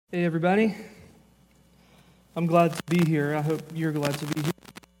Hey everybody, I'm glad to be here. I hope you're glad to be here.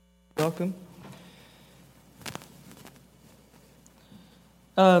 Welcome.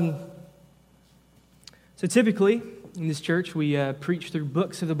 So typically in this church we preach through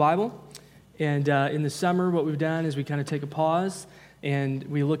books of the Bible, and in the summer what we've done is we kind of take a pause and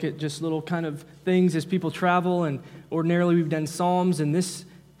we look at just little kind of things as people travel, and ordinarily we've done Psalms, and this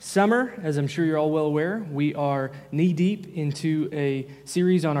summer, as I'm sure you're all well aware, we are knee-deep into a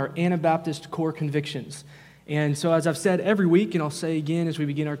series on our Anabaptist core convictions. And so as I've said every week, and I'll say again as we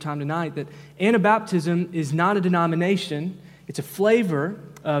begin our time tonight, that Anabaptism is not a denomination, it's a flavor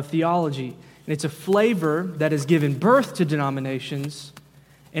of theology. And it's a flavor that has given birth to denominations,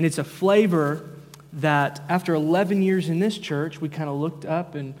 and it's a flavor that after 11 years in this church, we kind of looked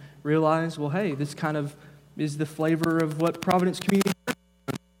up and realized, well, hey, this kind of is the flavor of what Providence Community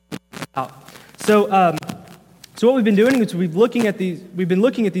out. So what we've been doing is we've been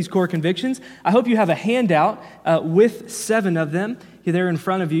looking at these core convictions. I hope you have a handout with 7 of them there in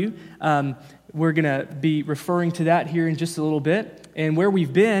front of you. We're going to be referring to that here in just a little bit. And where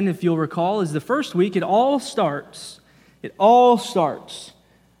we've been, if you'll recall, is the first week. It all starts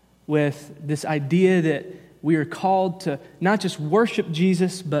with this idea that we are called to not just worship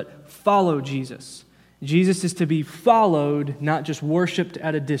Jesus, but follow Jesus. Jesus is to be followed, not just worshiped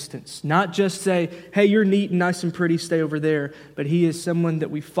at a distance. Not just say, hey, you're neat and nice and pretty, stay over there. But He is someone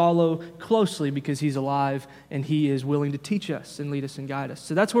that we follow closely because He's alive and He is willing to teach us and lead us and guide us.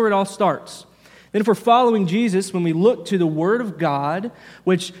 So that's where it all starts. Then if we're following Jesus, when we look to the Word of God,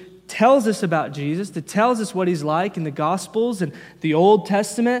 which tells us about Jesus, that tells us what He's like in the Gospels, and the Old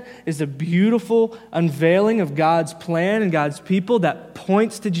Testament is a beautiful unveiling of God's plan and God's people that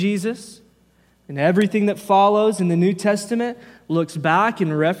points to Jesus. And everything that follows in the New Testament looks back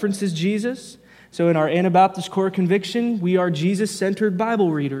and references Jesus. So in our Anabaptist core conviction, we are Jesus-centered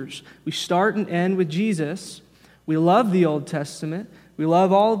Bible readers. We start and end with Jesus. We love the Old Testament. We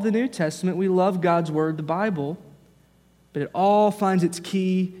love all of the New Testament. We love God's Word, the Bible. But it all finds its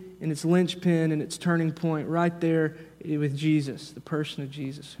key and its linchpin and its turning point right there with Jesus, the person of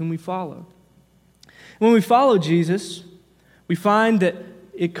Jesus, whom we follow. When we follow Jesus, we find that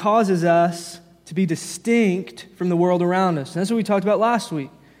it causes us to be distinct from the world around us. And that's what we talked about last week.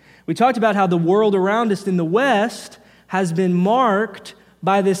 We talked about how the world around us in the West has been marked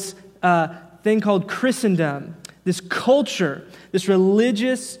by this thing called Christendom, this culture, this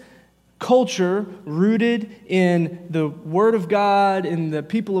religious culture rooted in the Word of God, in the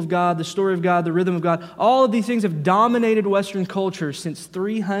people of God, the story of God, the rhythm of God. All of these things have dominated Western culture since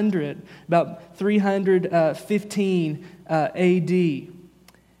about 315 A.D.,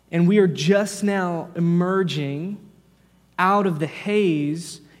 and we are just now emerging out of the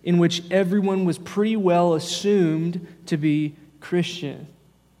haze in which everyone was pretty well assumed to be Christian.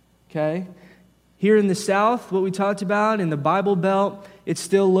 Okay? Here in the South, what we talked about in the Bible Belt, it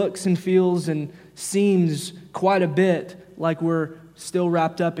still looks and feels and seems quite a bit like we're still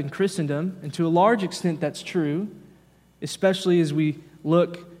wrapped up in Christendom. And to a large extent, that's true, especially as we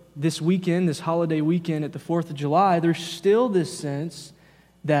look this weekend, this holiday weekend at the 4th of July. There's still this sense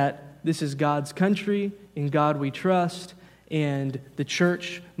that this is God's country, in God we trust, and the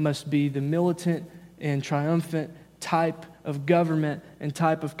church must be the militant and triumphant type of government and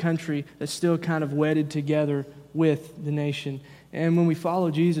type of country that's still kind of wedded together with the nation. And when we follow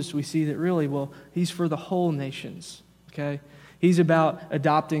Jesus, we see that really, well, He's for the whole nations, okay? He's about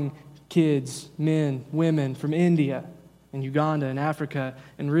adopting kids, men, women from India and Uganda and Africa,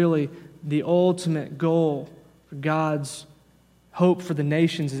 and really the ultimate goal for God's hope for the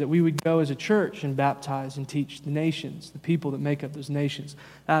nations is that we would go as a church and baptize and teach the nations, the people that make up those nations.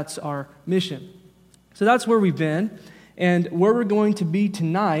 That's our mission. So that's where we've been. And where we're going to be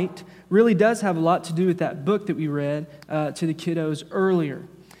tonight really does have a lot to do with that book that we read to the kiddos earlier.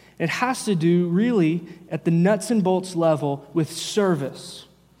 It has to do really at the nuts and bolts level with service.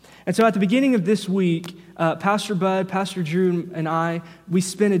 And so at the beginning of this week, Pastor Bud, Pastor Drew, and I, we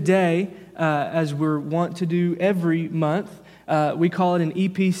spent a day, as we're wont to do every month. We call it an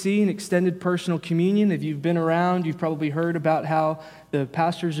EPC, an Extended Personal Communion. If you've been around, you've probably heard about how the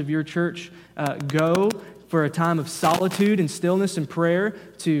pastors of your church go for a time of solitude and stillness and prayer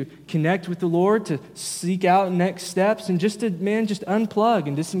to connect with the Lord, to seek out next steps, and just unplug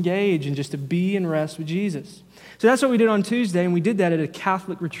and disengage and just to be and rest with Jesus. So that's what we did on Tuesday, and we did that at a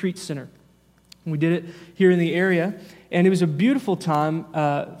Catholic retreat center. We did it here in the area, and it was a beautiful time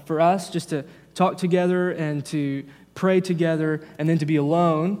for us just to talk together and to pray together, and then to be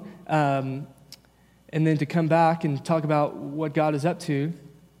alone, and then to come back and talk about what God is up to.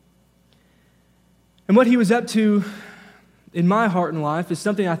 And what He was up to in my heart and life is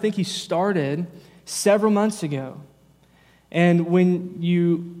something I think he started several months ago. And when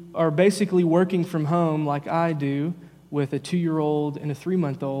you are basically working from home like I do with a 2-year-old and a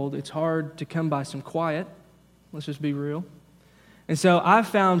 3-month-old, it's hard to come by some quiet. Let's just be real. And so I've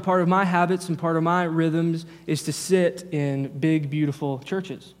found part of my habits and part of my rhythms is to sit in big, beautiful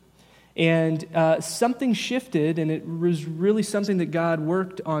churches. And something shifted, and it was really something that God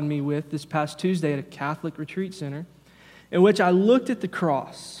worked on me with this past Tuesday at a Catholic retreat center, in which I looked at the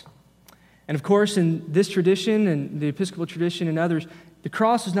cross. And of course, in this tradition and the Episcopal tradition and others, the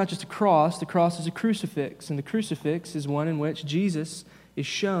cross is not just a cross, the cross is a crucifix. And the crucifix is one in which Jesus is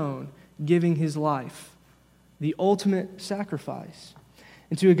shown giving his life, the ultimate sacrifice.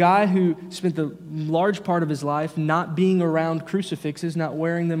 And to a guy who spent the large part of his life not being around crucifixes, not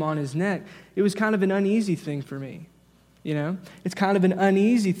wearing them on his neck, it was kind of an uneasy thing for me. You know, it's kind of an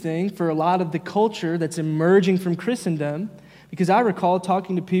uneasy thing for a lot of the culture that's emerging from Christendom, because I recall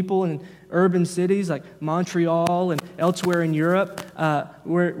talking to people in urban cities like Montreal and elsewhere in Europe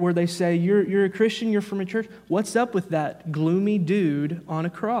where they say, you're a Christian, you're from a church. What's up with that gloomy dude on a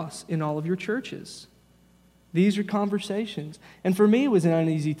cross in all of your churches? These are conversations. And for me, it was an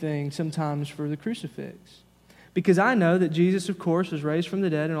uneasy thing sometimes for the crucifix, because I know that Jesus, of course, was raised from the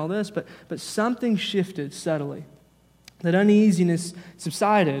dead and all this, but something shifted subtly. That uneasiness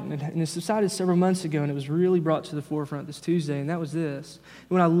subsided, and it subsided several months ago, and it was really brought to the forefront this Tuesday, and that was this.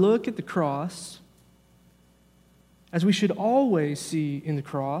 When I look at the cross, as we should always see in the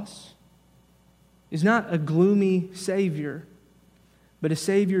cross, is not a gloomy Savior, but a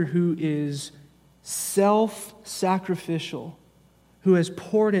Savior who is self-sacrificial, who has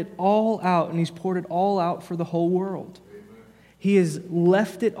poured it all out, and he's poured it all out for the whole world. Amen. He has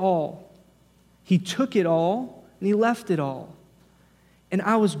left it all. He took it all, and he left it all. And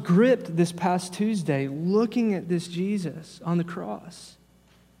I was gripped this past Tuesday looking at this Jesus on the cross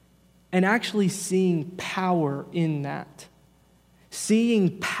and actually seeing power in that.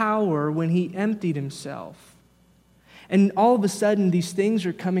 Seeing power when he emptied himself. And all of a sudden, these things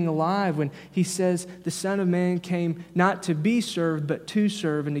are coming alive when he says the Son of Man came not to be served, but to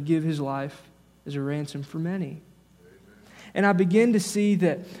serve and to give his life as a ransom for many. And I begin to see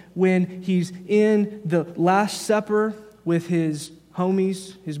that when he's in the Last Supper with his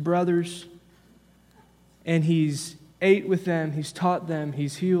homies, his brothers, and he's ate with them, he's taught them,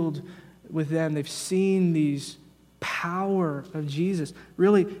 he's healed with them, they've seen these power of Jesus.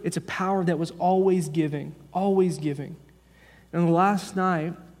 Really, it's a power that was always giving, always giving. And the last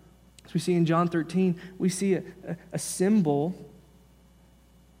night, as we see in John 13, we see a symbol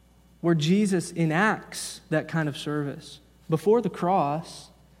where Jesus enacts that kind of service. Before the cross,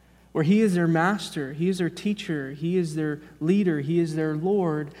 where he is their master, he is their teacher, he is their leader, he is their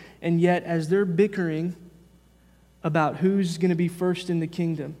Lord, and yet as they're bickering about who's going to be first in the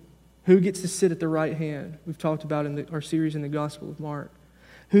kingdom, who gets to sit at the right hand, we've talked about in our series in the Gospel of Mark,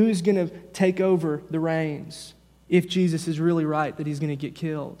 who's going to take over the reins if Jesus is really right that he's going to get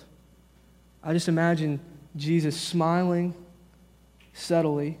killed. I just imagine Jesus smiling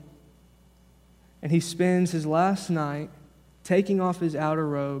subtly, and he spends his last night taking off his outer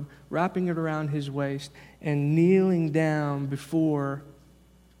robe, wrapping it around his waist, and kneeling down before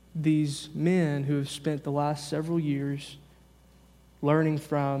these men who have spent the last several years learning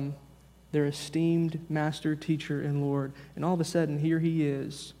from their esteemed master, teacher, and Lord. And all of a sudden, here he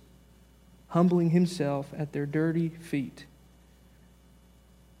is, humbling himself at their dirty feet.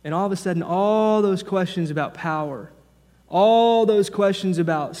 And all of a sudden, all those questions about power, all those questions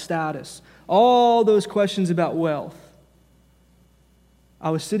about status, all those questions about wealth. I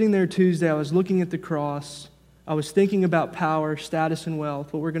was sitting there Tuesday, I was looking at the cross, I was thinking about power, status, and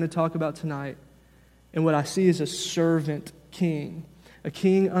wealth, what we're going to talk about tonight. And what I see is a servant king, a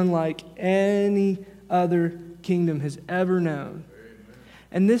king unlike any other kingdom has ever known. Amen.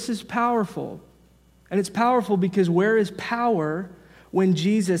 And this is powerful. And it's powerful because where is power when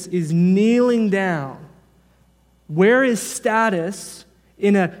Jesus is kneeling down? Where is status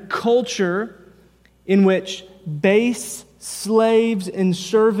in a culture in which base slaves and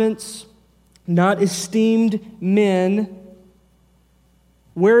servants, not esteemed men?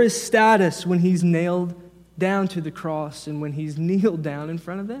 Where is status when he's nailed down to the cross and when he's kneeled down in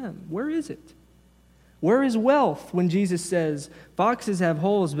front of them? Where is it? Where is wealth when Jesus says, foxes have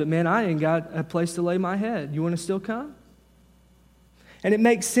holes, but man, I ain't got a place to lay my head. You want to still come? And it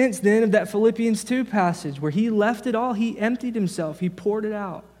makes sense then of that Philippians 2 passage where he left it all, he emptied himself, he poured it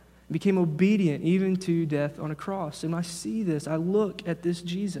out. Became obedient even to death on a cross. And I see this, I look at this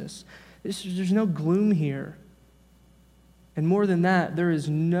Jesus. There's no gloom here. And more than that, there is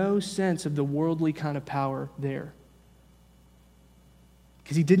no sense of the worldly kind of power there.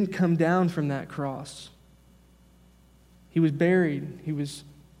 Because he didn't come down from that cross. He was buried. He was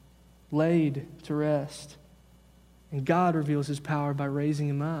laid to rest. And God reveals his power by raising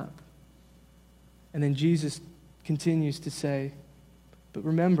him up. And then Jesus continues to say, but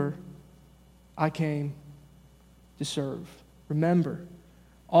remember, I came to serve. Remember,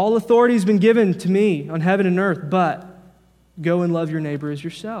 all authority has been given to me on heaven and earth, but go and love your neighbor as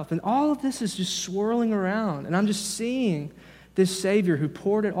yourself. And all of this is just swirling around. And I'm just seeing this Savior who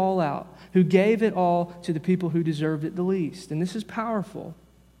poured it all out, who gave it all to the people who deserved it the least. And this is powerful.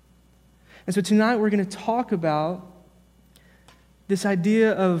 And so tonight we're going to talk about this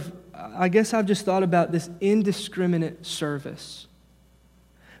idea of, I guess I've just thought about this indiscriminate service.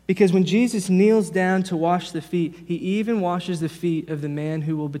 Because when Jesus kneels down to wash the feet, he even washes the feet of the man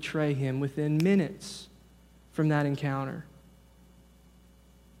who will betray him within minutes from that encounter.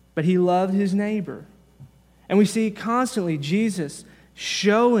 But he loved his neighbor. And we see constantly Jesus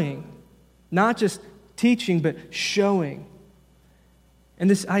showing, not just teaching, but showing. And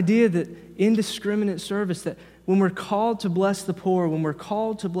this idea that indiscriminate service, that when we're called to bless the poor, when we're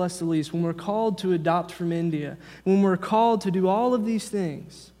called to bless the least, when we're called to adopt from India, when we're called to do all of these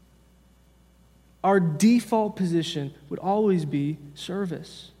things, our default position would always be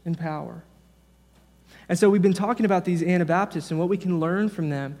service and power. And so we've been talking about these Anabaptists and what we can learn from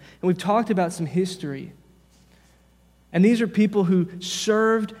them. And we've talked about some history. And these are people who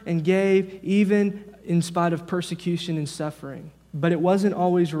served and gave even in spite of persecution and suffering. But it wasn't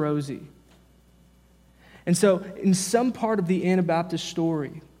always rosy. And so in some part of the Anabaptist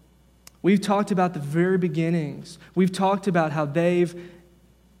story, we've talked about the very beginnings. We've talked about how they've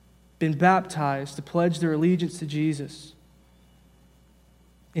been baptized to pledge their allegiance to Jesus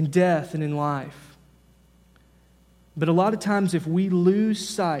in death and in life. But a lot of times if we lose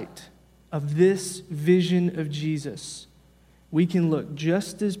sight of this vision of Jesus, we can look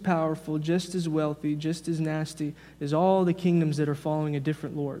just as powerful, just as wealthy, just as nasty as all the kingdoms that are following a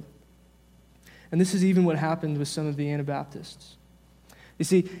different Lord. And this is even what happened with some of the Anabaptists. You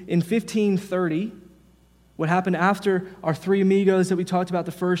see, in 1530, what happened after our three amigos that we talked about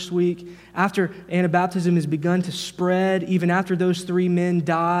the first week, after Anabaptism has begun to spread, even after those three men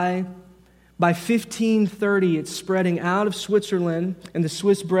die, by 1530, it's spreading out of Switzerland and the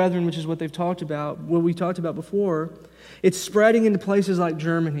Swiss Brethren, which is what they've talked about, what we talked about before. It's spreading into places like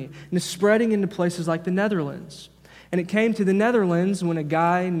Germany, and it's spreading into places like the Netherlands. And it came to the Netherlands when a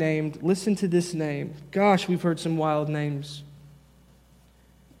guy named, listen to this name. Gosh, we've heard some wild names.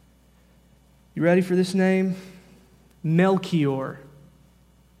 You ready for this name? Melchior.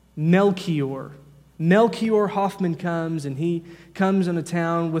 Melchior Hoffman comes, and he comes in a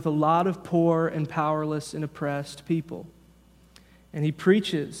town with a lot of poor and powerless and oppressed people. And he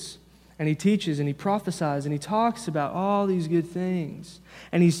preaches, and he teaches, and he prophesies, and he talks about all these good things.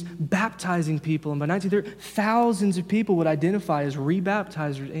 And he's baptizing people. And by 1930, thousands of people would identify as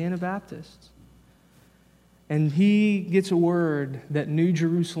rebaptizers, Anabaptists. And he gets a word that New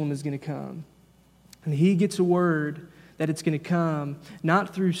Jerusalem is going to come. And he gets a word that it's going to come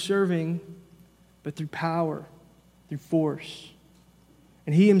not through serving, but through power, through force.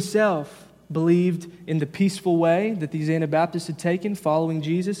 And he himself believed in the peaceful way that these Anabaptists had taken, following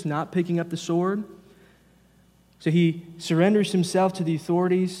Jesus, not picking up the sword. So he surrenders himself to the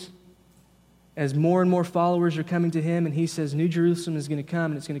authorities as more and more followers are coming to him, and he says, New Jerusalem is going to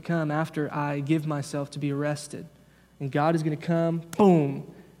come, and it's going to come after I give myself to be arrested. And God is going to come,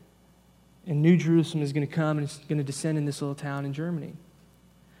 boom, and New Jerusalem is going to come, and it's going to descend in this little town in Germany.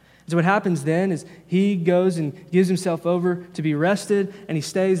 So what happens then is he goes and gives himself over to be arrested, and he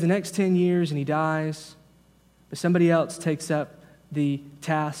stays the next 10 years, and he dies. But somebody else takes up the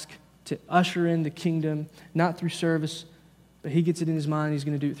task to usher in the kingdom, not through service, but he gets it in his mind he's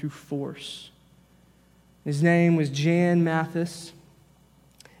going to do it through force. His name was Jan Mathis,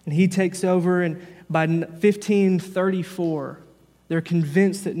 and he takes over, and by 1534, they're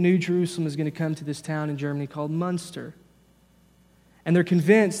convinced that New Jerusalem is going to come to this town in Germany called Munster. And they're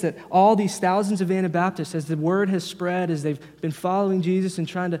convinced that all these thousands of Anabaptists, as the word has spread, as they've been following Jesus and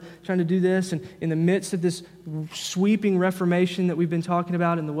trying to do this, and in the midst of this sweeping Reformation that we've been talking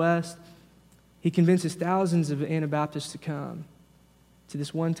about in the West, he convinces thousands of Anabaptists to come to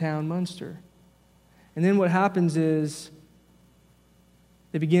this one town, Munster. And then what happens is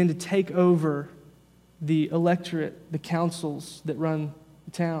they begin to take over the electorate, the councils that run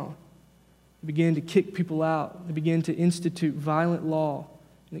the town. They begin to kick people out. They begin to institute violent law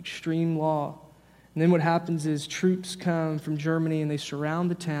and extreme law. And then what happens is troops come from Germany and they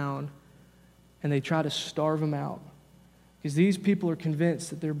surround the town and they try to starve them out. Because these people are convinced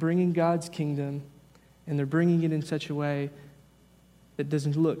that they're bringing God's kingdom, and they're bringing it in such a way that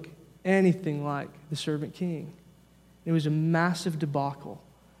doesn't look anything like the servant king. It was a massive debacle.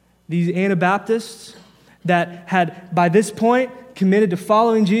 These Anabaptists that had, by this point, committed to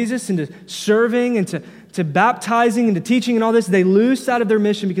following Jesus and to serving and to baptizing and to teaching and all this, they lose sight of their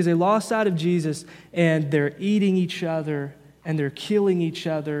mission because they lost sight of Jesus, and they're eating each other and they're killing each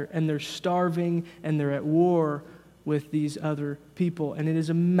other and they're starving and they're at war with these other people. And it is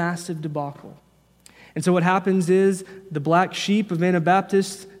a massive debacle. And so what happens is the black sheep of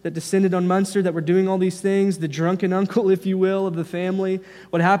Anabaptists that descended on Munster that were doing all these things, the drunken uncle, if you will, of the family,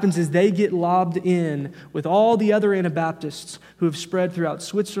 what happens is they get lobbed in with all the other Anabaptists who have spread throughout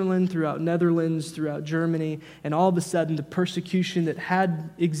Switzerland, throughout Netherlands, throughout Germany, and all of a sudden the persecution that had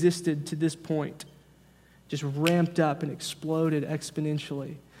existed to this point just ramped up and exploded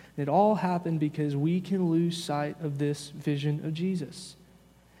exponentially. And it all happened because we can lose sight of this vision of Jesus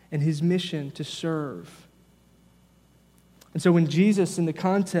and his mission to serve. And so when Jesus, in the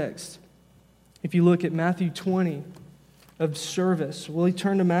context, if you look at Matthew 20 of service, will you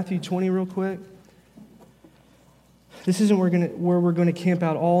turn to Matthew 20 real quick? This isn't where we're going to camp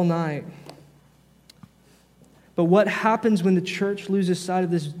out all night. But what happens when the church loses sight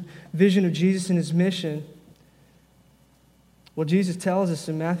of this vision of Jesus and his mission? Well, Jesus tells us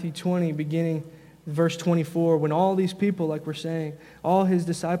in Matthew 20, beginning verse 24, when all these people, like we're saying, all his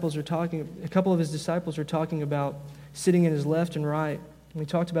disciples are talking, a couple of his disciples are talking about sitting in his left and right. And we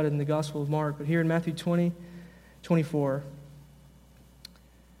talked about it in the Gospel of Mark, but here in Matthew 20, 24,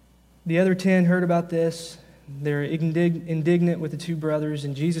 the other 10 heard about this. They're indignant with the two brothers,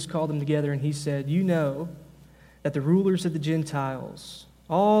 and Jesus called them together, and he said, "You know that the rulers of the Gentiles,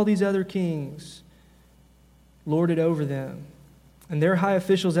 all these other kings, lord it over them, and their high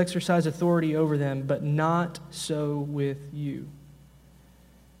officials exercise authority over them, but not so with you."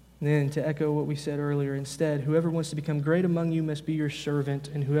 And then to echo what we said earlier, instead, whoever wants to become great among you must be your servant,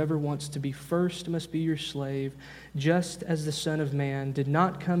 and whoever wants to be first must be your slave, just as the Son of Man did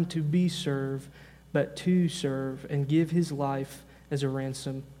not come to be served, but to serve and give his life as a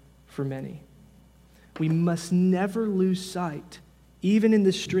ransom for many. We must never lose sight, even in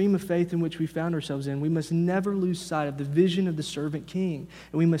the stream of faith in which we found ourselves in, we must never lose sight of the vision of the servant king.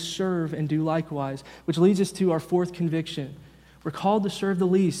 And we must serve and do likewise, which leads us to our fourth conviction. We're called to serve the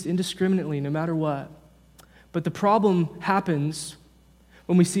least indiscriminately, no matter what. But the problem happens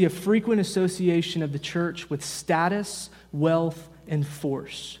when we see a frequent association of the church with status, wealth, and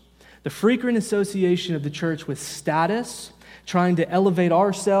force. The frequent association of the church with status, trying to elevate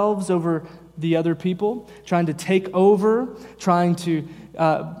ourselves over the other people, trying to take over, trying to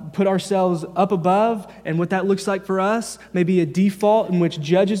put ourselves up above, and what that looks like for us may be a default in which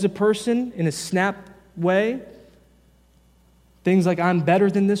judges a person in a snap way. Things like, I'm better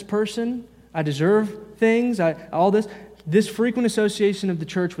than this person, I deserve things, all this. This frequent association of the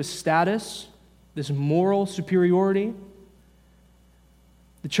church with status, this moral superiority,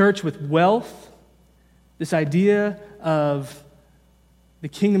 the church with wealth, this idea of the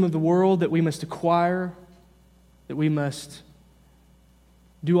kingdom of the world that we must acquire, that we must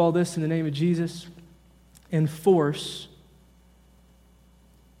do all this in the name of Jesus, and force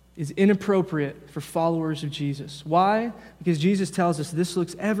is inappropriate for followers of Jesus. Why? Because Jesus tells us this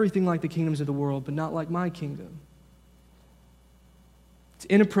looks everything like the kingdoms of the world, but not like my kingdom. It's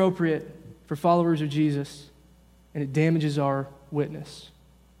inappropriate for followers of Jesus, and it damages our witness.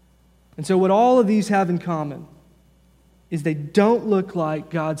 And so what all of these have in common is they don't look like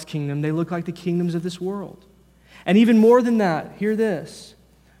God's kingdom. They look like the kingdoms of this world. And even more than that, hear this.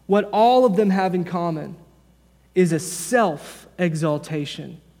 What all of them have in common is a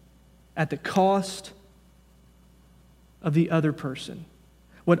self-exaltation at the cost of the other person.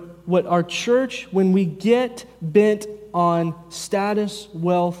 What our church, when we get bent on status,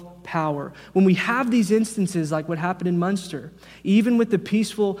 wealth, power, when we have these instances like what happened in Munster, even with the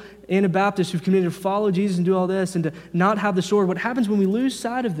peaceful Anabaptists who've committed to follow Jesus and do all this and to not have the sword, what happens when we lose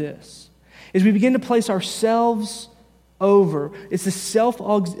sight of this is we begin to place ourselves over. It's the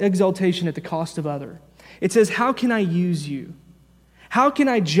self-exaltation at the cost of other. It says, how can I use you? How can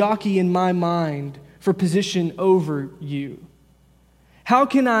I jockey in my mind for position over you? How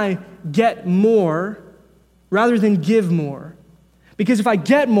can I get more rather than give more? Because if I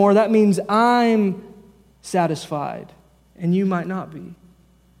get more, that means I'm satisfied, and you might not be.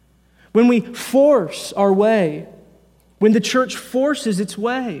 When we force our way, when the church forces its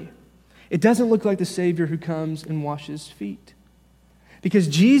way, it doesn't look like the Savior who comes and washes feet. Because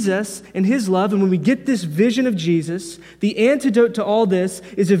Jesus and his love, and when we get this vision of Jesus, the antidote to all this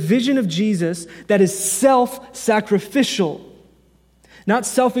is a vision of Jesus that is self-sacrificial. Not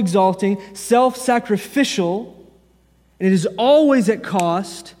self-exalting, self-sacrificial. And it is always at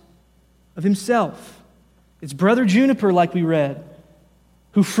cost of himself. It's Brother Juniper, like we read,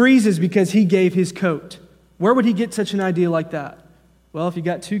 who freezes because he gave his coat. Where would he get such an idea like that? Well, if you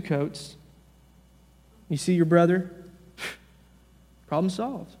got 2 coats, you see your brother, problem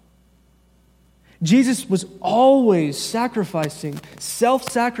solved. Jesus was always sacrificing,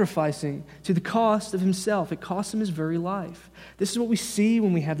 self-sacrificing to the cost of himself. It cost him his very life. This is what we see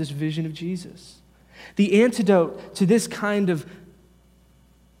when we have this vision of Jesus. The antidote to this kind of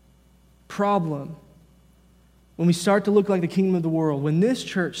problem, when we start to look like the kingdom of the world, when this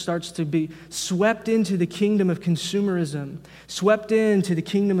church starts to be swept into the kingdom of consumerism, swept into the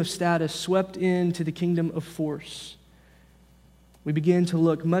kingdom of status, swept into the kingdom of force, we begin to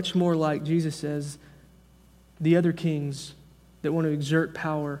look much more like Jesus says, the other kings that want to exert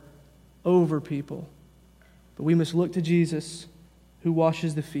power over people. But we must look to Jesus, who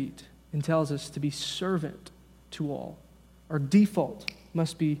washes the feet and tells us to be servant to all. Our default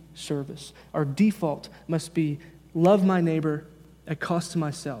must be service. Our default must be love my neighbor at cost to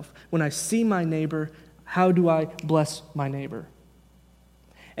myself. When I see my neighbor, how do I bless my neighbor?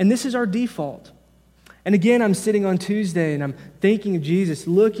 And this is our default. And again, I'm sitting on Tuesday and I'm thinking of Jesus,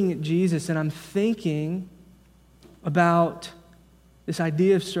 looking at Jesus, and I'm thinking about this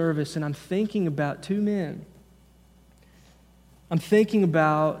idea of service, and I'm thinking about 2 men. I'm thinking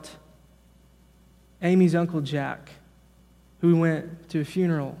about Amy's Uncle Jack, who we went to a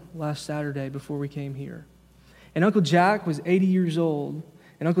funeral last Saturday before we came here. And Uncle Jack was 80 years old,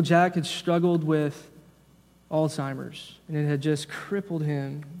 and Uncle Jack had struggled with Alzheimer's, and it had just crippled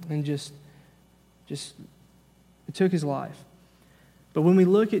him and just it took his life. But when we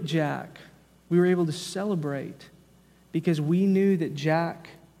look at Jack, we were able to celebrate because we knew that Jack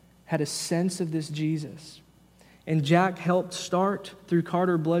had a sense of this Jesus. And Jack helped start, through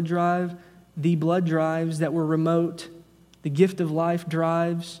Carter Blood Drive, the blood drives that were remote, the Gift of Life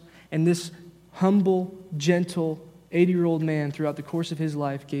drives, and this humble, gentle, 80-year-old man throughout the course of his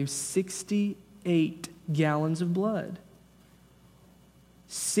life gave 68 gallons of blood.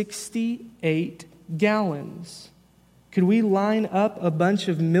 68 gallons. Could we line up a bunch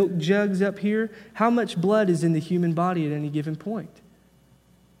of milk jugs up here? How much blood is in the human body at any given point?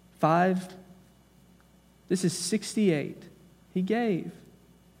 5? This is 68. He gave.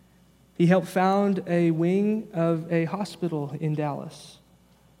 He helped found a wing of a hospital in Dallas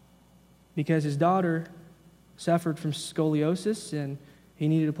because his daughter suffered from scoliosis and he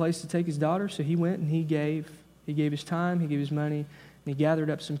needed a place to take his daughter, so he went and he gave. He gave his time, he gave his money, and he gathered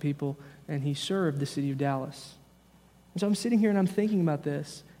up some people, and he served the city of Dallas. And so I'm sitting here and I'm thinking about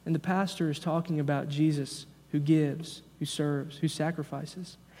this, and the pastor is talking about Jesus who gives, who serves, who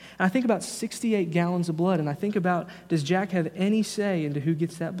sacrifices. And I think about 68 gallons of blood, and I think about, does Jack have any say into who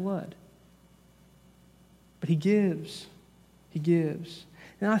gets that blood? But he gives. He gives.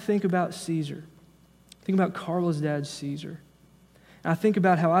 And I think about Caesar. I think about Carla's dad, Caesar. And I think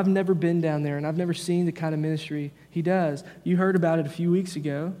about how I've never been down there, and I've never seen the kind of ministry he does. You heard about it a few weeks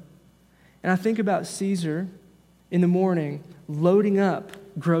ago. And I think about Caesar in the morning loading up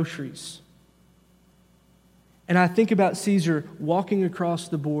groceries. And I think about Caesar walking across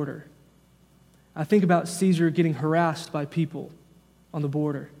the border. I think about Caesar getting harassed by people on the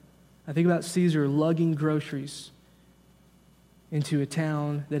border. I think about Caesar lugging groceries into a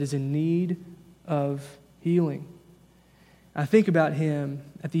town that is in need of healing. I think about him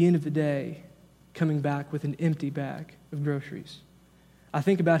at the end of the day coming back with an empty bag of groceries. I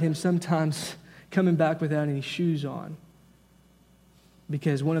think about him sometimes coming back without any shoes on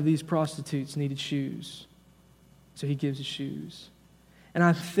because one of these prostitutes needed shoes. So he gives his shoes. And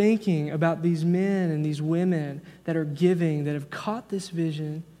I'm thinking about these men and these women that are giving, that have caught this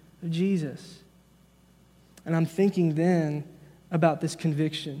vision of Jesus. And I'm thinking then about this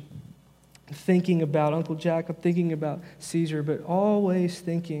conviction. I'm thinking about Uncle Jack. I'm thinking about Caesar, but always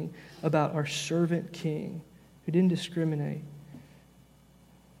thinking about our servant king who didn't discriminate.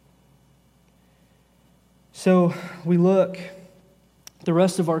 So we look at the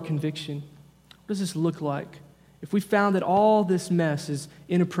rest of our conviction. What does this look like? If we found that all this mess is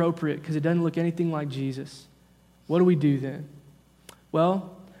inappropriate because it doesn't look anything like Jesus, what do we do then?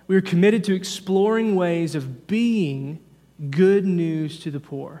 Well, we are committed to exploring ways of being good news to the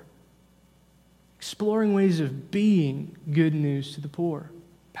poor. Exploring ways of being good news to the poor,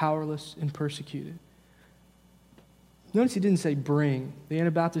 powerless and persecuted. Notice he didn't say bring. The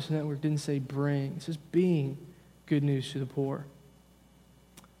Anabaptist Network didn't say bring. It says being good news to the poor.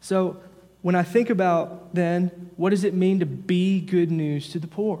 So when I think about then, what does it mean to be good news to the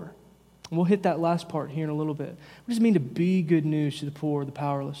poor? And we'll hit that last part here in a little bit. What does it mean to be good news to the poor, the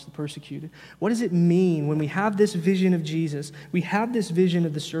powerless, the persecuted? What does it mean when we have this vision of Jesus? We have this vision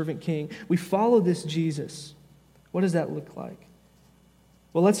of the servant king. We follow this Jesus. What does that look like?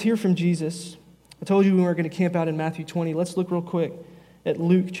 Well, let's hear from Jesus. I told you we weren't going to camp out in Matthew 20. Let's look real quick at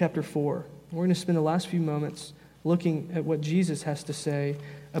Luke chapter 4. We're going to spend the last few moments looking at what Jesus has to say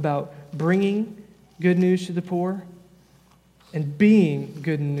about bringing good news to the poor and being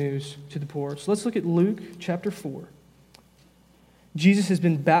good news to the poor. So let's look at Luke chapter 4. Jesus has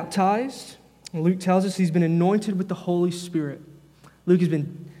been baptized. Luke tells us he's been anointed with the Holy Spirit.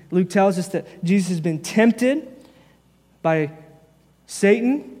 Luke tells us that Jesus has been tempted by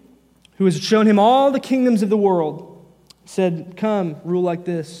Satan, who has shown him all the kingdoms of the world. Said, "Come, rule like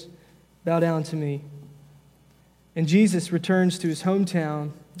this, bow down to me." And Jesus returns to his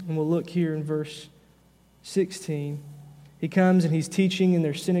hometown, and we'll look here in verse 16. He comes and he's teaching in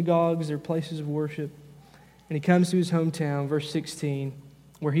their synagogues, their places of worship. And he comes to his hometown, verse 16,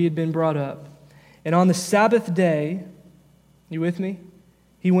 where he had been brought up. And on the Sabbath day, you with me?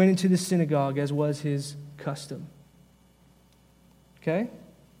 He went into the synagogue as was his custom. Okay?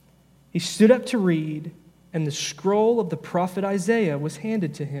 He stood up to read, and the scroll of the prophet Isaiah was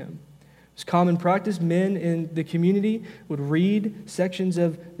handed to him. It was common practice. Men in the community would read sections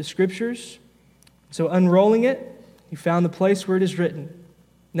of the scriptures. So unrolling it, he found the place where it is written.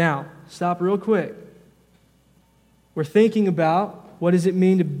 Now, stop real quick. We're thinking about what does it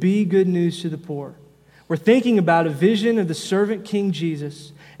mean to be good news to the poor. We're thinking about a vision of the servant King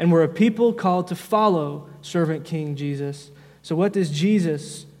Jesus, and we're a people called to follow servant King Jesus. So what does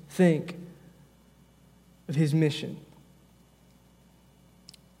Jesus think of his mission?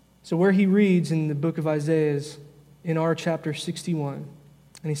 So where he reads in the book of Isaiah is in our chapter 61,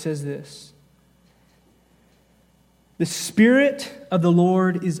 and he says this: "The Spirit of the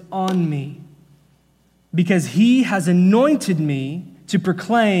Lord is on me, because he has anointed me to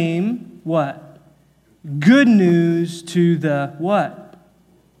proclaim," what? "Good news to the," what?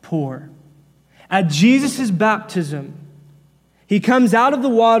 "Poor." At Jesus' baptism, he comes out of the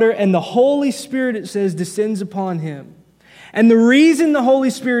water and the Holy Spirit, it says, descends upon him. And the reason the Holy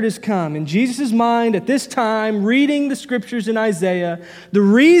Spirit has come, in Jesus' mind at this time, reading the scriptures in Isaiah, the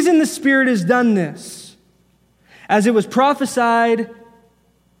reason the Spirit has done this, as it was prophesied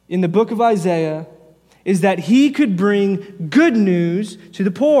in the book of Isaiah, is that he could bring good news to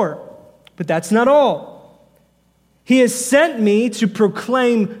the poor. But that's not all. He has sent me to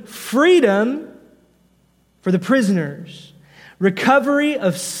proclaim freedom for the prisoners, recovery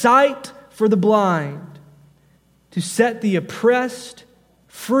of sight for the blind, to set the oppressed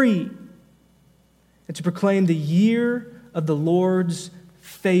free, and to proclaim the year of the Lord's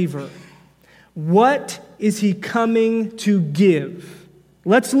favor. What is he coming to give?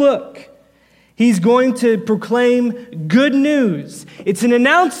 Let's look. He's going to proclaim good news. It's an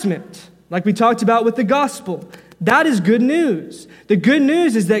announcement, like we talked about with the gospel. That is good news. The good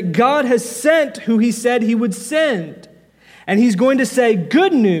news is that God has sent who he said he would send. And he's going to say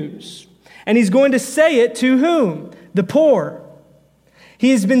good news. And he's going to say it to whom? The poor.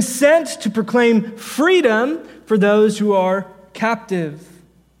 He has been sent to proclaim freedom for those who are captive.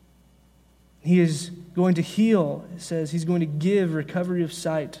 He is going to heal. It says he's going to give recovery of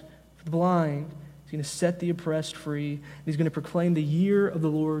sight for the blind. He's going to set the oppressed free. He's going to proclaim the year of the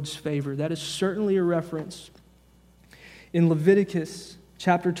Lord's favor. That is certainly a reference in Leviticus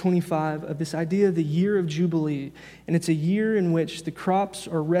chapter 25 of this idea of the year of Jubilee. And it's a year in which the crops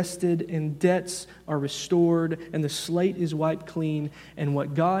are rested and debts are restored and the slate is wiped clean. And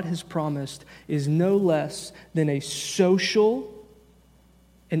what God has promised is no less than a social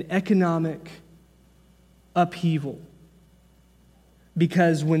and economic upheaval.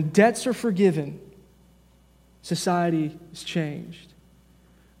 Because when debts are forgiven, society is changed.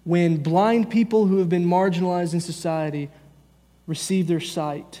 When blind people who have been marginalized in society receive their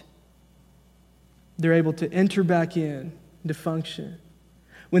sight, they're able to enter back in to function.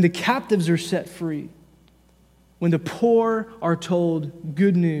 When the captives are set free, when the poor are told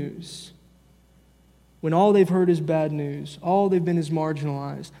good news, when all they've heard is bad news, all they've been is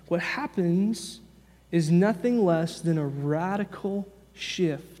marginalized, what happens is nothing less than a radical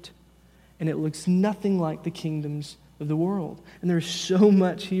shift, and it looks nothing like the kingdoms of the world. And there's so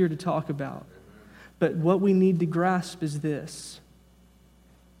much here to talk about. But what we need to grasp is this: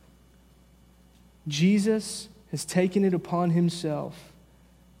 Jesus has taken it upon himself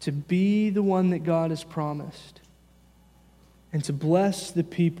to be the one that God has promised and to bless the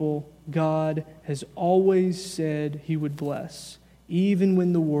people God has always said he would bless, even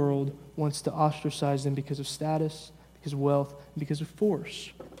when the world wants to ostracize them because of status, because of wealth, and because of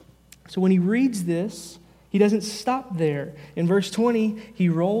force. So when he reads this, he doesn't stop there. In verse 20, he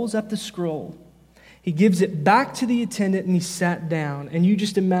rolls up the scroll. He gives it back to the attendant and he sat down. And you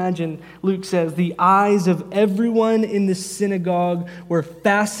just imagine, Luke says, the eyes of everyone in the synagogue were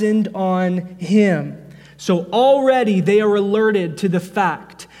fastened on him. So already they are alerted to the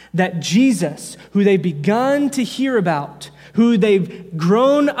fact that Jesus, who they've begun to hear about, who they've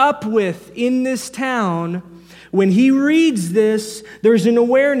grown up with in this town, when he reads this, there's an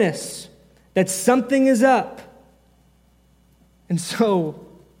awareness that something is up. And so,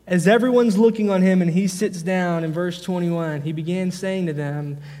 as everyone's looking on him and he sits down in verse 21, he began saying to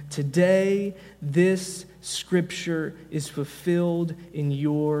them, "Today this scripture is fulfilled in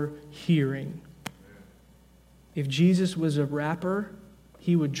your hearing." If Jesus was a rapper,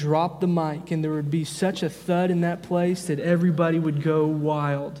 he would drop the mic and there would be such a thud in that place that everybody would go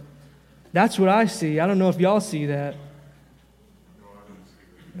wild. That's what I see. I don't know if y'all see that.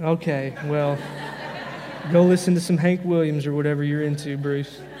 Okay, well, go listen to some Hank Williams or whatever you're into,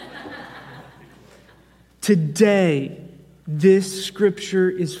 Bruce. Today, this scripture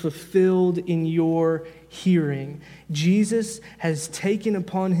is fulfilled in your hearing. Jesus has taken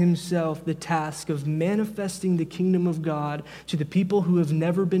upon himself the task of manifesting the kingdom of God to the people who have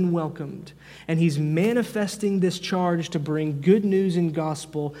never been welcomed. And he's manifesting this charge to bring good news and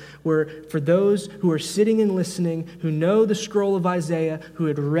gospel where for those who are sitting and listening, who know the scroll of Isaiah, who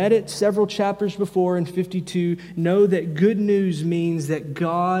had read it several chapters before in 52, know that good news means that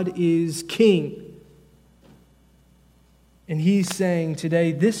God is king. And he's saying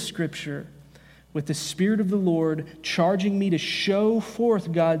today, this scripture, with the Spirit of the Lord charging me to show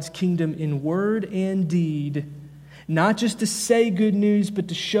forth God's kingdom in word and deed, not just to say good news, but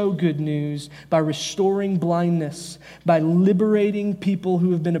to show good news by restoring blindness, by liberating people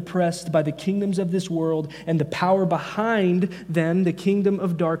who have been oppressed by the kingdoms of this world and the power behind them, the kingdom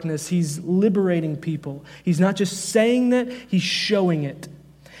of darkness. He's liberating people. He's not just saying that, he's showing it.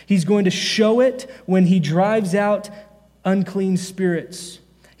 He's going to show it when he drives out unclean spirits.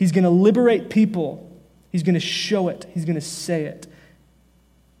 He's going to liberate people. He's going to show it. He's going to say it.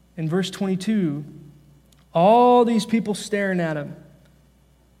 In verse 22, all these people staring at him,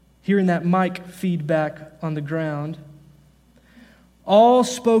 hearing that mic feedback on the ground, all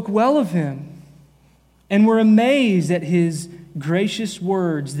spoke well of him and were amazed at his gracious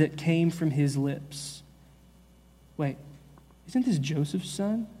words that came from his lips. Wait, isn't this Joseph's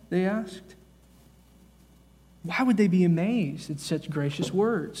son? They asked. Why would they be amazed at such gracious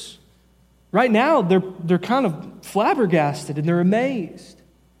words? Right now, they're kind of flabbergasted and they're amazed.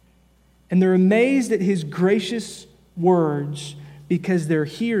 And they're amazed at his gracious words because they're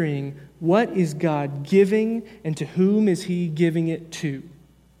hearing, what is God giving and to whom is he giving it to?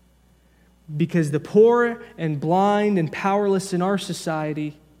 Because the poor and blind and powerless in our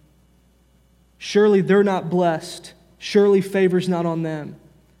society, surely they're not blessed. Surely favor's not on them.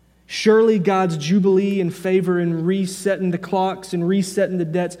 Surely God's jubilee and favor and resetting the clocks and resetting the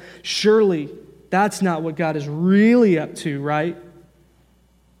debts, surely that's not what God is really up to, right?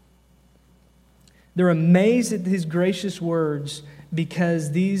 They're amazed at his gracious words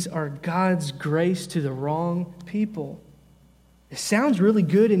because these are God's grace to the wrong people. It sounds really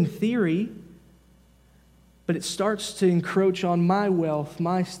good in theory, but it starts to encroach on my wealth,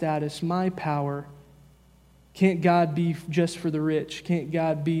 my status, my power. Can't God be just for the rich? Can't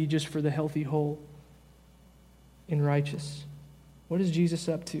God be just for the healthy, whole, and righteous? What is Jesus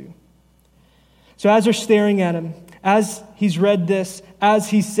up to? So as they're staring at him, as he's read this, as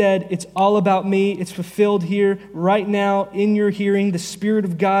he said, it's all about me, it's fulfilled here, right now, in your hearing, the Spirit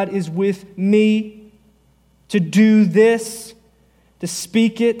of God is with me to do this, to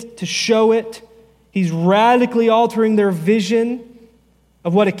speak it, to show it. He's radically altering their vision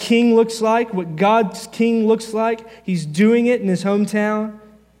of what a king looks like, what God's king looks like. He's doing it in his hometown.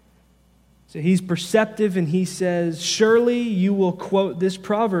 So he's perceptive and he says, surely you will quote this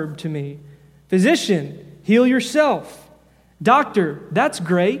proverb to me. Physician, heal yourself. Doctor, that's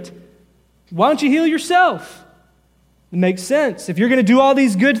great. Why don't you heal yourself? It makes sense. If you're going to do all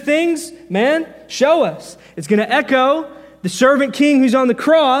these good things, man, show us. It's going to echo the servant king who's on the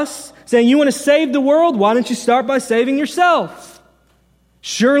cross saying, you want to save the world? Why don't you start by saving yourself?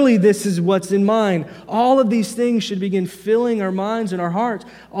 Surely this is what's in mind. All of these things should begin filling our minds and our hearts,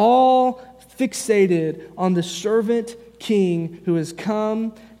 all fixated on the servant king who has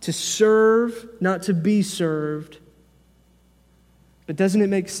come to serve, not to be served. But doesn't it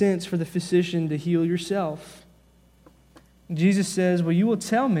make sense for the physician to heal yourself? Jesus says, well, you will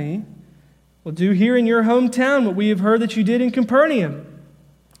tell me, well, do here in your hometown what we have heard that you did in Capernaum.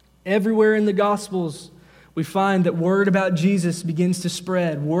 Everywhere in the Gospels, we find that word about Jesus begins to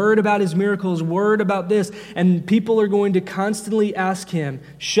spread, word about his miracles, word about this, and people are going to constantly ask him,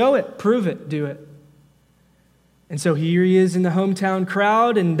 show it, prove it, do it. And so here he is in the hometown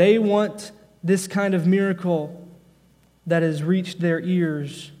crowd, and they want this kind of miracle that has reached their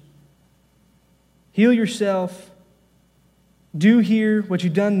ears. Heal yourself. Do here what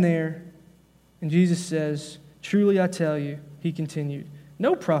you've done there. And Jesus says, truly I tell you, he continued,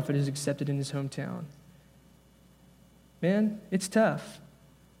 no prophet is accepted in his hometown. Man, it's tough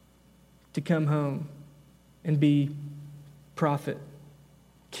to come home and be prophet,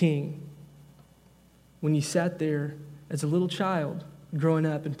 king, when you sat there as a little child growing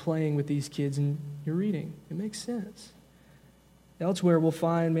up and playing with these kids and you're reading. It makes sense. Elsewhere, we'll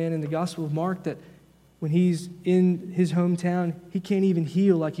find, man, in the Gospel of Mark that when he's in his hometown, he can't even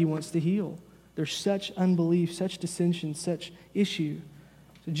heal like he wants to heal. There's such unbelief, such dissension, such issue.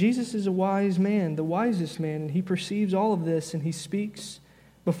 So Jesus is a wise man, the wisest man, and he perceives all of this, and he speaks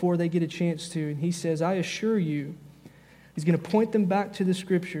before they get a chance to. And he says, I assure you, he's going to point them back to the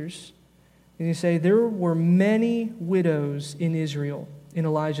Scriptures, and he say, there were many widows in Israel in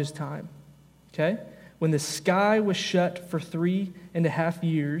Elijah's time. Okay? When the sky was shut for 3.5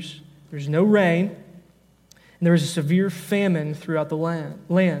 years, there's no rain, and there was a severe famine throughout the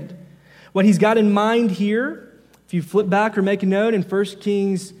land. What he's got in mind here, if you flip back or make a note in 1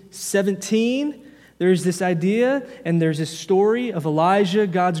 Kings 17, there's this idea and there's this story of Elijah,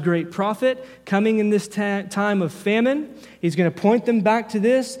 God's great prophet, coming in this time of famine. He's going to point them back to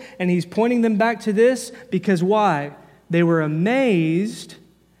this, and he's pointing them back to this because why? They were amazed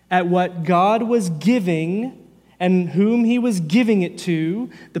at what God was giving and whom he was giving it to,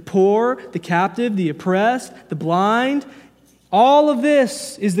 the poor, the captive, the oppressed, the blind. All of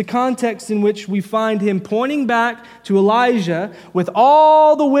this is the context in which we find him pointing back to Elijah with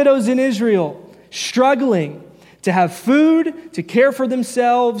all the widows in Israel struggling to have food, to care for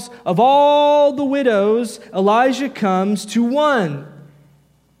themselves. Of all the widows, Elijah comes to one.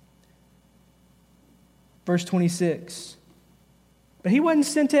 Verse 26. But he wasn't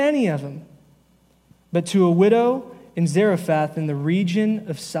sent to any of them, but to a widow in Zarephath in the region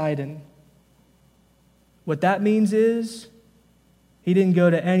of Sidon. What that means is, he didn't go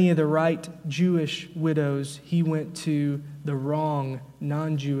to any of the right Jewish widows. He went to the wrong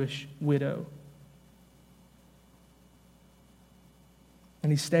non-Jewish widow.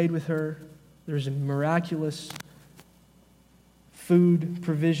 And he stayed with her. There's a miraculous food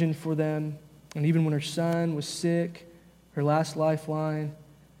provision for them. And even when her son was sick, her last lifeline,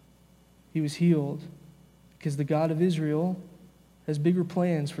 he was healed because the God of Israel has bigger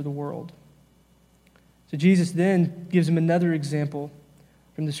plans for the world. So Jesus then gives him another example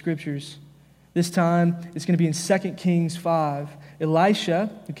from the Scriptures. This time, it's going to be in 2 Kings 5. Elisha,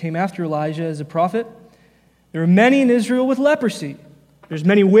 who came after Elijah as a prophet, there were many in Israel with leprosy. There's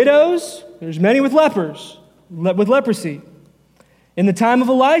many widows, there's many with leprosy. In the time of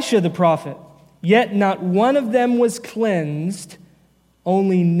Elisha the prophet, yet not one of them was cleansed,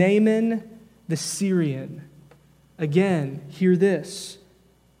 only Naaman the Syrian. Again, hear this.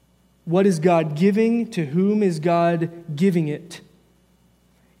 What is God giving? To whom is God giving it?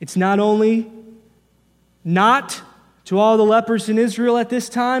 It's not only not to all the lepers in Israel at this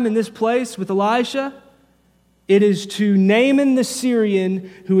time, in this place with Elisha. It is to Naaman the Syrian,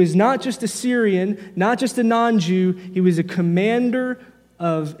 who is not just a Syrian, not just a non-Jew. He was a commander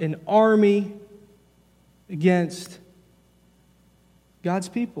of an army against God's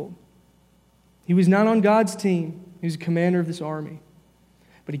people. He was not on God's team. He was a commander of this army.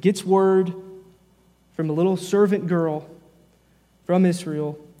 But he gets word from a little servant girl from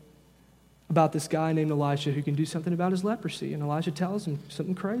Israel about this guy named Elisha who can do something about his leprosy. And Elisha tells him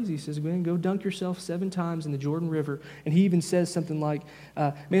something crazy. He says, man, go dunk yourself 7 times in the Jordan River. And he even says something like,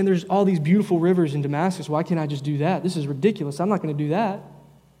 man, there's all these beautiful rivers in Damascus. Why can't I just do that? This is ridiculous. I'm not going to do that.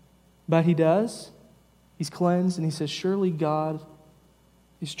 But he does. He's cleansed, and he says, surely God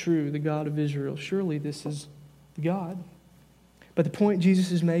is true, the God of Israel. Surely this is the God. But the point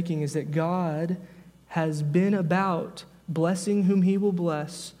Jesus is making is that God has been about blessing whom he will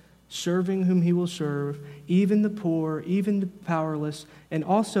bless, serving whom he will serve, even the poor, even the powerless, and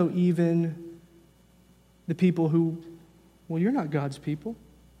also even the people who, well, you're not God's people.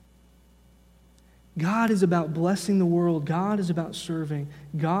 God is about blessing the world. God is about serving.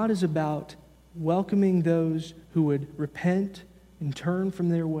 God is about welcoming those who would repent and turn from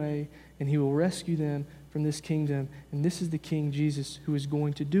their way, and he will rescue them from this kingdom. And this is the King Jesus who is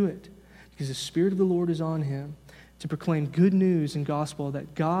going to do it, because the Spirit of the Lord is on him to proclaim good news and gospel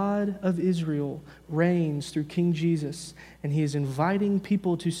that God of Israel reigns through King Jesus, and he is inviting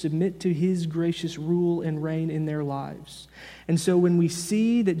people to submit to his gracious rule and reign in their lives. And so when we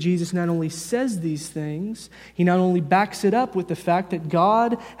see that Jesus not only says these things, he not only backs it up with the fact that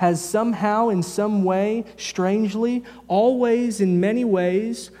God has somehow, in some way, strangely, always in many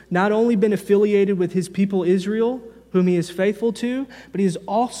ways, not only been affiliated with his people Israel, whom he is faithful to, but he is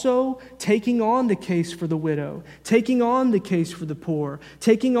also taking on the case for the widow, taking on the case for the poor,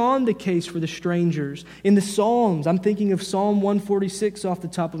 taking on the case for the strangers. In the Psalms, I'm thinking of Psalm 146 off the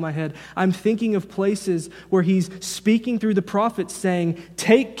top of my head. I'm thinking of places where he's speaking through the prophets saying,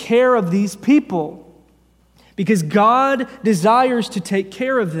 take care of these people, because God desires to take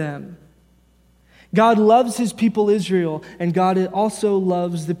care of them. God loves his people Israel, and God also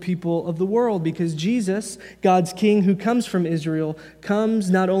loves the people of the world, because Jesus, God's King who comes from Israel, comes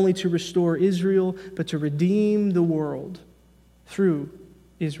not only to restore Israel, but to redeem the world through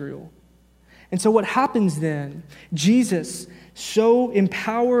Israel. And so what happens then? Jesus, so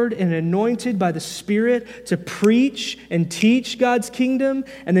empowered and anointed by the Spirit to preach and teach God's kingdom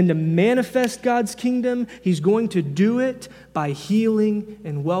and then to manifest God's kingdom, he's going to do it by healing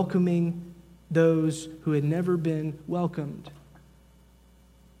and welcoming those who had never been welcomed.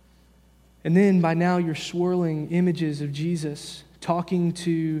 And then by now you're swirling images of Jesus talking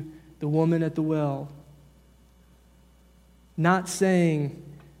to the woman at the well, not saying,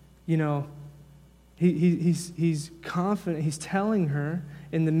 he's confident. He's telling her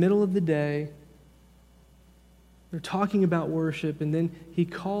in the middle of the day, they're talking about worship, and then he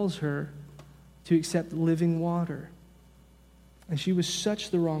calls her to accept living water. And she was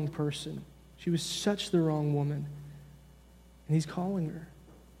such the wrong person. She was such the wrong woman. And he's calling her.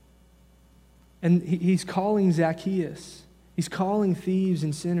 And he's calling Zacchaeus. He's calling thieves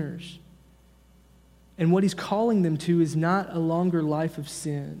and sinners. And what he's calling them to is not a longer life of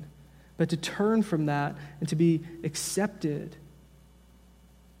sin, but to turn from that and to be accepted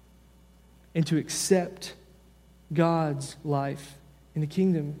and to accept God's life in the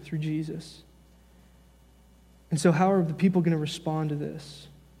kingdom through Jesus. And so how are the people going to respond to this?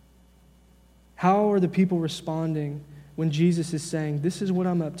 How are the people responding when Jesus is saying, this is what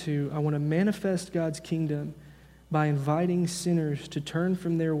I'm up to. I want to manifest God's kingdom by inviting sinners to turn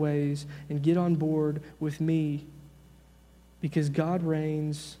from their ways and get on board with me, because God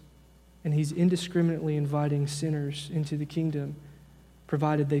reigns and he's indiscriminately inviting sinners into the kingdom,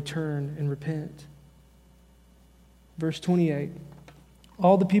 provided they turn and repent. Verse 28,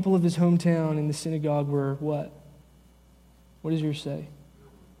 all the people of his hometown in the synagogue were what? What does yours say?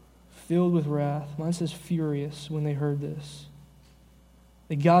 Filled with wrath. Mine says furious when they heard this.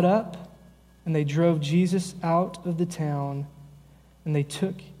 They got up and they drove Jesus out of the town, and they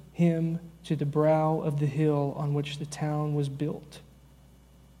took him to the brow of the hill on which the town was built.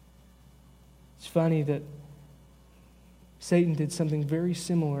 It's funny that Satan did something very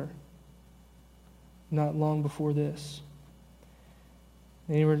similar not long before this.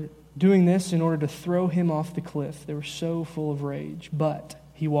 They were doing this in order to throw him off the cliff. They were so full of rage, but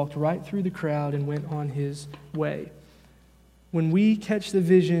he walked right through the crowd and went on his way. When we catch the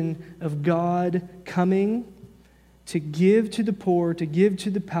vision of God coming to give to the poor, to give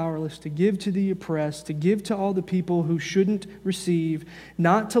to the powerless, to give to the oppressed, to give to all the people who shouldn't receive,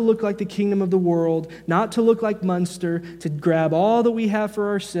 not to look like the kingdom of the world, not to look like Munster, to grab all that we have for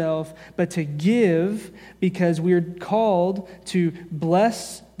ourselves, but to give because we are called to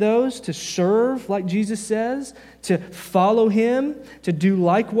bless those, to serve like Jesus says, to follow him, to do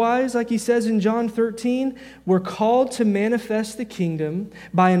likewise like he says in John 13. We're called to manifest the kingdom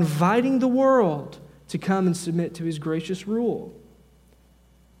by inviting the world to come and submit to his gracious rule.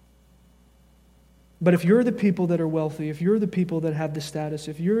 But if you're the people that are wealthy, if you're the people that have the status,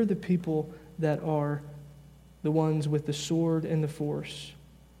 if you're the people that are the ones with the sword and the force,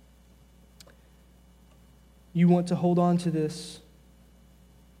 you want to hold on to this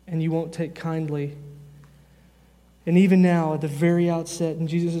and you won't take kindly. And even now, at the very outset in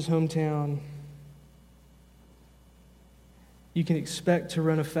Jesus' hometown, you can expect to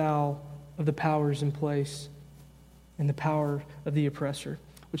run afoul of the powers in place and the power of the oppressor.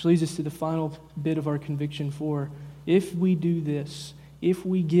 Which leads us to the final bit of our conviction for, if we do this, if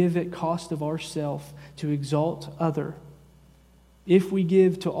we give at cost of ourself to exalt other, if we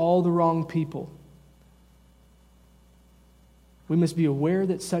give to all the wrong people, we must be aware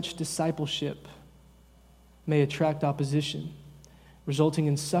that such discipleship may attract opposition, resulting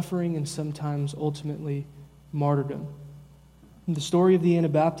in suffering and sometimes ultimately martyrdom. In the story of the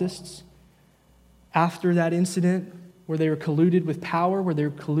Anabaptists, after that incident where they were colluded with power, where they were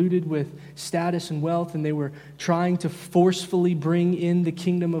colluded with status and wealth, and they were trying to forcefully bring in the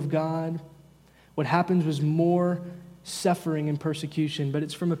kingdom of God. What happened was more suffering and persecution, but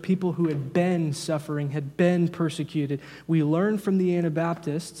it's from a people who had been suffering, had been persecuted. We learn from the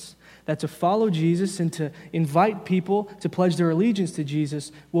Anabaptists that to follow Jesus and to invite people to pledge their allegiance to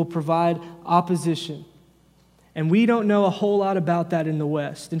Jesus will provide opposition. And we don't know a whole lot about that in the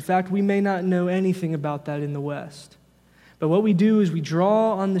West. In fact, we may not know anything about that in the West. But what we do is we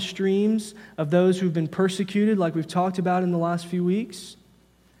draw on the streams of those who've been persecuted, like we've talked about in the last few weeks,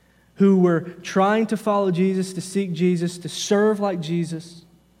 who were trying to follow Jesus, to seek Jesus, to serve like Jesus.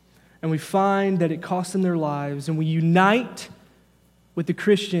 And we find that it cost them their lives. And we unite with the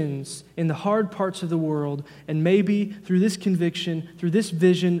Christians in the hard parts of the world, and maybe through this conviction, through this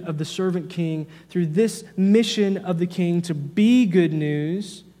vision of the servant king, through this mission of the king to be good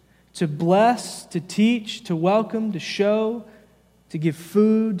news, to bless, to teach, to welcome, to show, to give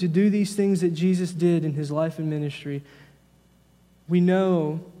food, to do these things that Jesus did in his life and ministry, we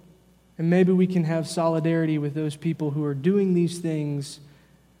know, and maybe we can have solidarity with those people who are doing these things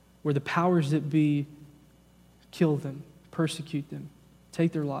where the powers that be kill them, persecute them,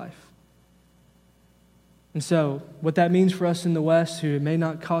 take their life. And so, what that means for us in the West, who it may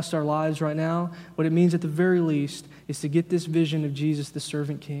not cost our lives right now, what it means at the very least is to get this vision of Jesus, the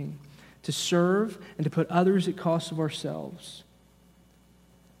servant king, to serve and to put others at cost of ourselves,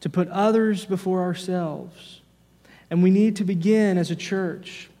 to put others before ourselves. And we need to begin as a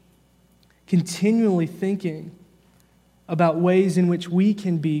church continually thinking about ways in which we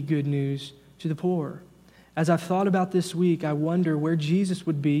can be good news to the poor. As I've thought about this week, I wonder where Jesus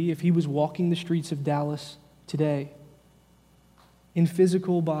would be if he was walking the streets of Dallas today. In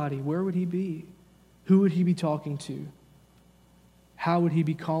physical body, where would he be? Who would he be talking to? How would he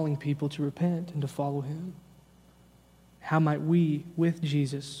be calling people to repent and to follow him? How might we, with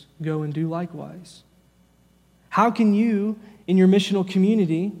Jesus, go and do likewise? How can you, in your missional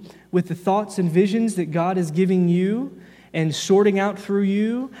community, with the thoughts and visions that God is giving you, and sorting out through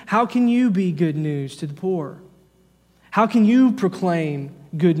you, how can you be good news to the poor? How can you proclaim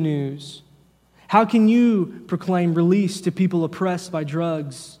good news? How can you proclaim release to people oppressed by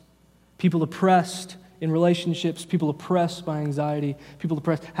drugs, people oppressed in relationships, people oppressed by anxiety, people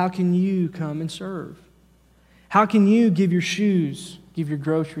oppressed? How can you come and serve? How can you give your shoes, give your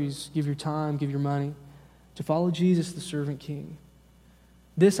groceries, give your time, give your money to follow Jesus, the servant king?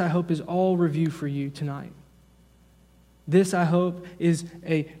 This, I hope, is all review for you tonight. This, I hope, is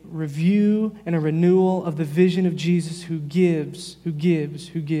a review and a renewal of the vision of Jesus who gives,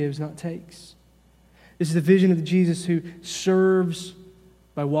 not takes. This is the vision of Jesus who serves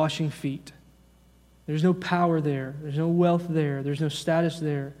by washing feet. There's no power there. There's no wealth there. There's no status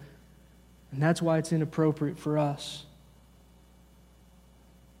there. And that's why it's inappropriate for us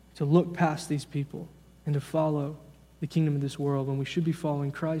to look past these people and to follow the kingdom of this world when we should be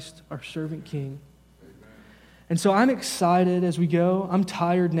following Christ, our servant king. And so I'm excited as we go. I'm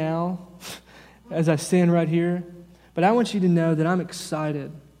tired now as I stand right here. But I want you to know that I'm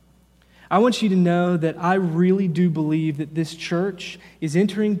excited. I want you to know that I really do believe that this church is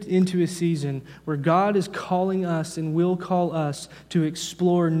entering into a season where God is calling us and will call us to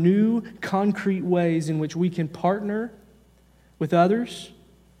explore new, concrete ways in which we can partner with others,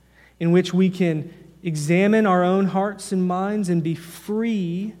 in which we can examine our own hearts and minds and be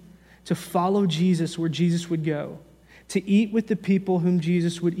free to follow Jesus where Jesus would go, to eat with the people whom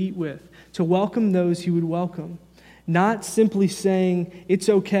Jesus would eat with, to welcome those he would welcome. Not simply saying it's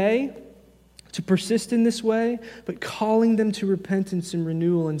okay to persist in this way, but calling them to repentance and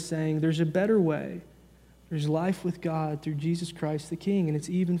renewal and saying there's a better way. There's life with God through Jesus Christ the King, and it's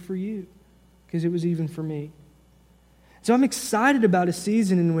even for you, because it was even for me. So I'm excited about a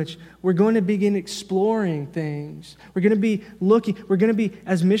season in which we're going to begin exploring things. We're going to be looking, we're going to be,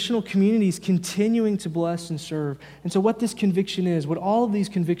 as missional communities, continuing to bless and serve. And so what this conviction is, what all of these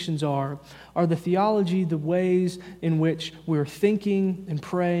convictions are the theology, the ways in which we're thinking and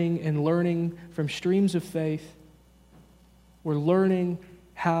praying and learning from streams of faith. We're learning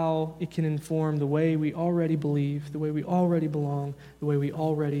how it can inform the way we already believe, the way we already belong, the way we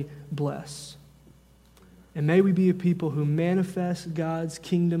already bless. And may we be a people who manifest God's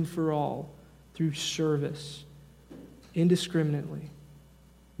kingdom for all through service indiscriminately.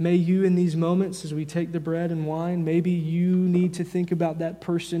 May you, in these moments, as we take the bread and wine, maybe you need to think about that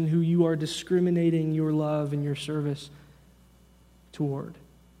person who you are discriminating your love and your service toward.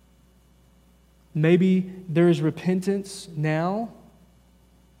 Maybe there is repentance now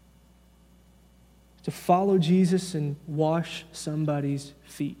to follow Jesus and wash somebody's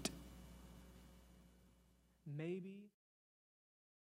feet.